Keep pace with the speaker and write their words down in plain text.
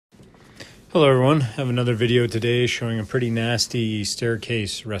Hello everyone, I have another video today showing a pretty nasty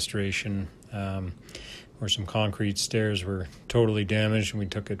staircase restoration where some concrete stairs were totally damaged, and we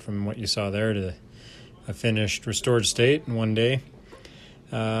took it from what you saw there to a finished restored state in one day.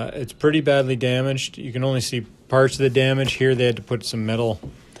 It's pretty badly damaged. You can only see parts of the damage. Here they had to put some metal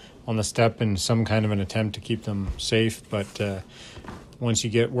on the step in some kind of an attempt to keep them safe, but once you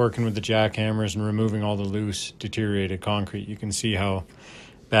get working with the jackhammers and removing all the loose deteriorated concrete, you can see how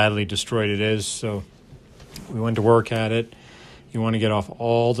badly destroyed it is. So we went to work at it. You want to get off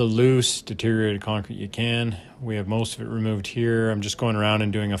all the loose deteriorated concrete you can. We have most of it removed here. I'm just going around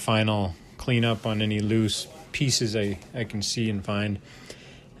and doing a final cleanup on any loose pieces I can see and find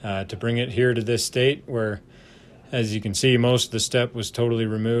to bring it here to this state where, as you can see, most of the step was totally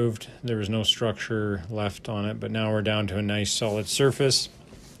removed. There was no structure left on it, but now we're down to a nice solid surface.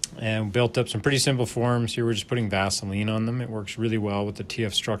 And we built up some pretty simple forms. Here we're just putting Vaseline on them. It works really well with the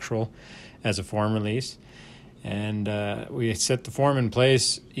TF Structural as a form release. And we set the form in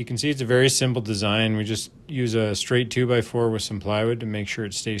place. You can see it's a very simple design. We just use a straight 2x4 with some plywood to make sure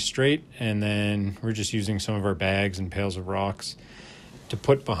it stays straight. And then we're just using some of our bags and pails of rocks to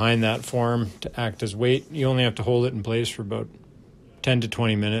put behind that form to act as weight. You only have to hold it in place for about 10 to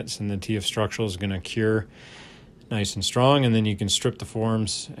 20 minutes, and the TF Structural is going to cure nice and strong, and then you can strip the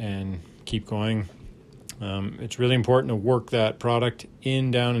forms and keep going. It's really important to work that product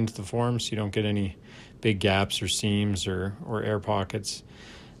down into the form so you don't get any big gaps or seams or air pockets.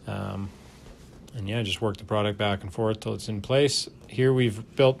 And yeah, just work the product back and forth till it's in place. Here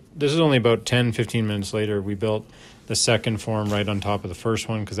we've built, this is only about 10-15 minutes later, we built the second form right on top of the first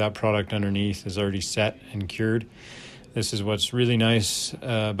one because that product underneath is already set and cured. This is what's really nice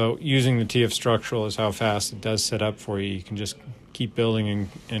about using the TF Structural, is how fast it does set up for you. You can just keep building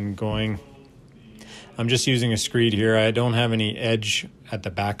and going. I'm just using a screed here. I don't have any edge at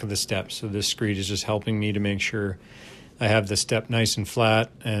the back of the step, so this screed is just helping me to make sure I have the step nice and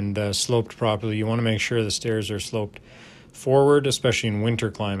flat and sloped properly. You want to make sure the stairs are sloped forward, especially in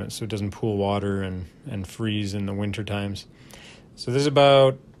winter climates, so it doesn't pool water and freeze in the winter times. So this is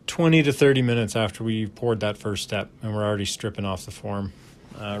about 20 to 30 minutes after we poured that first step, and we're already stripping off the form,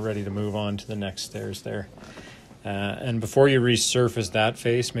 ready to move on to the next stairs there. And before you resurface that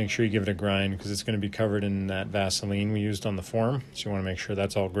face, make sure you give it a grind because it's going to be covered in that Vaseline we used on the form. So you want to make sure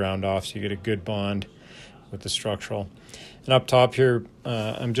that's all ground off so you get a good bond with the structural. And up top here,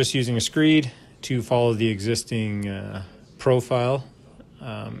 I'm just using a screed to follow the existing profile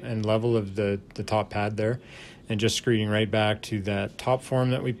and level of the top pad there, and just screeding right back to that top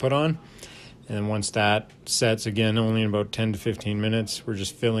form that we put on. And then once that sets, again, only in about 10 to 15 minutes, we're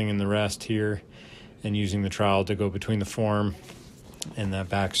just filling in the rest here and using the trowel to go between the form and that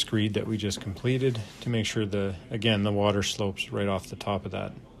back screed that we just completed to make sure the water slopes right off the top of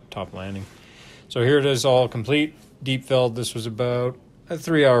that top landing. So here it is, all complete, deep filled. This was about a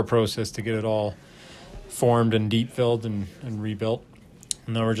 3-hour process to get it all formed and deep filled and rebuilt.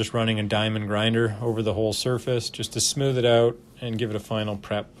 And now we're just running a diamond grinder over the whole surface just to smooth it out and give it a final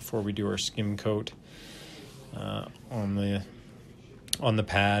prep before we do our skim coat on the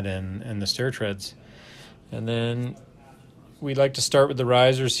pad and the stair treads. And then we like to start with the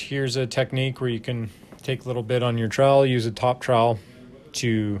risers. Here's a technique where you can take a little bit on your trowel, use a top trowel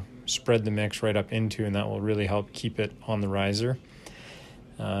to spread the mix right up into, and that will really help keep it on the riser.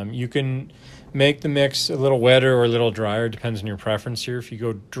 You can make the mix a little wetter or a little drier, depends on your preference here. If you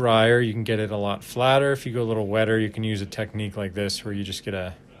go drier, you can get it a lot flatter. If you go a little wetter, you can use a technique like this where you just get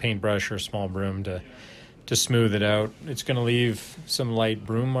a paintbrush or a small broom to smooth it out. It's going to leave some light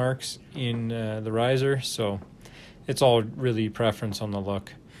broom marks in the riser, so it's all really preference on the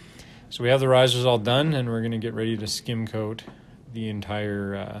look. So we have the risers all done, and we're going to get ready to skim coat the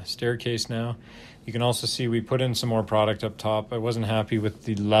entire staircase now. You can also see we put in some more product up top. I wasn't happy with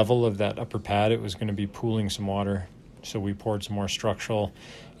the level of that upper pad. It was going to be pooling some water, so we poured some more structural,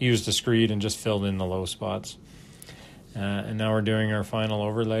 used a screed, and just filled in the low spots. And now we're doing our final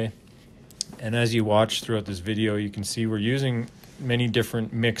overlay. And as you watch throughout this video, you can see we're using many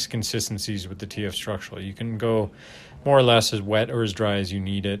different mix consistencies with the TF Structural. You can go more or less as wet or as dry as you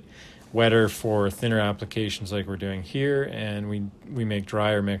need it. Wetter for thinner applications like we're doing here, and we make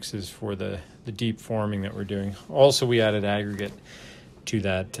drier mixes for the deep forming that we're doing. Also, we added aggregate to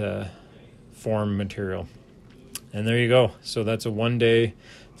that form material. And there you go. So that's a 1-day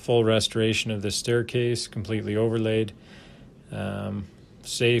full restoration of the staircase, completely overlaid,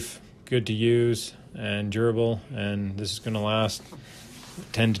 safe, good to use, and durable. And this is going to last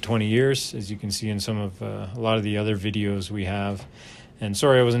 10 to 20 years, as you can see in some of a lot of the other videos we have. And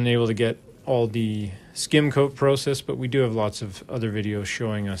sorry I wasn't able to get all the skim coat process, but we do have lots of other videos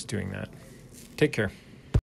showing us doing that. Take care.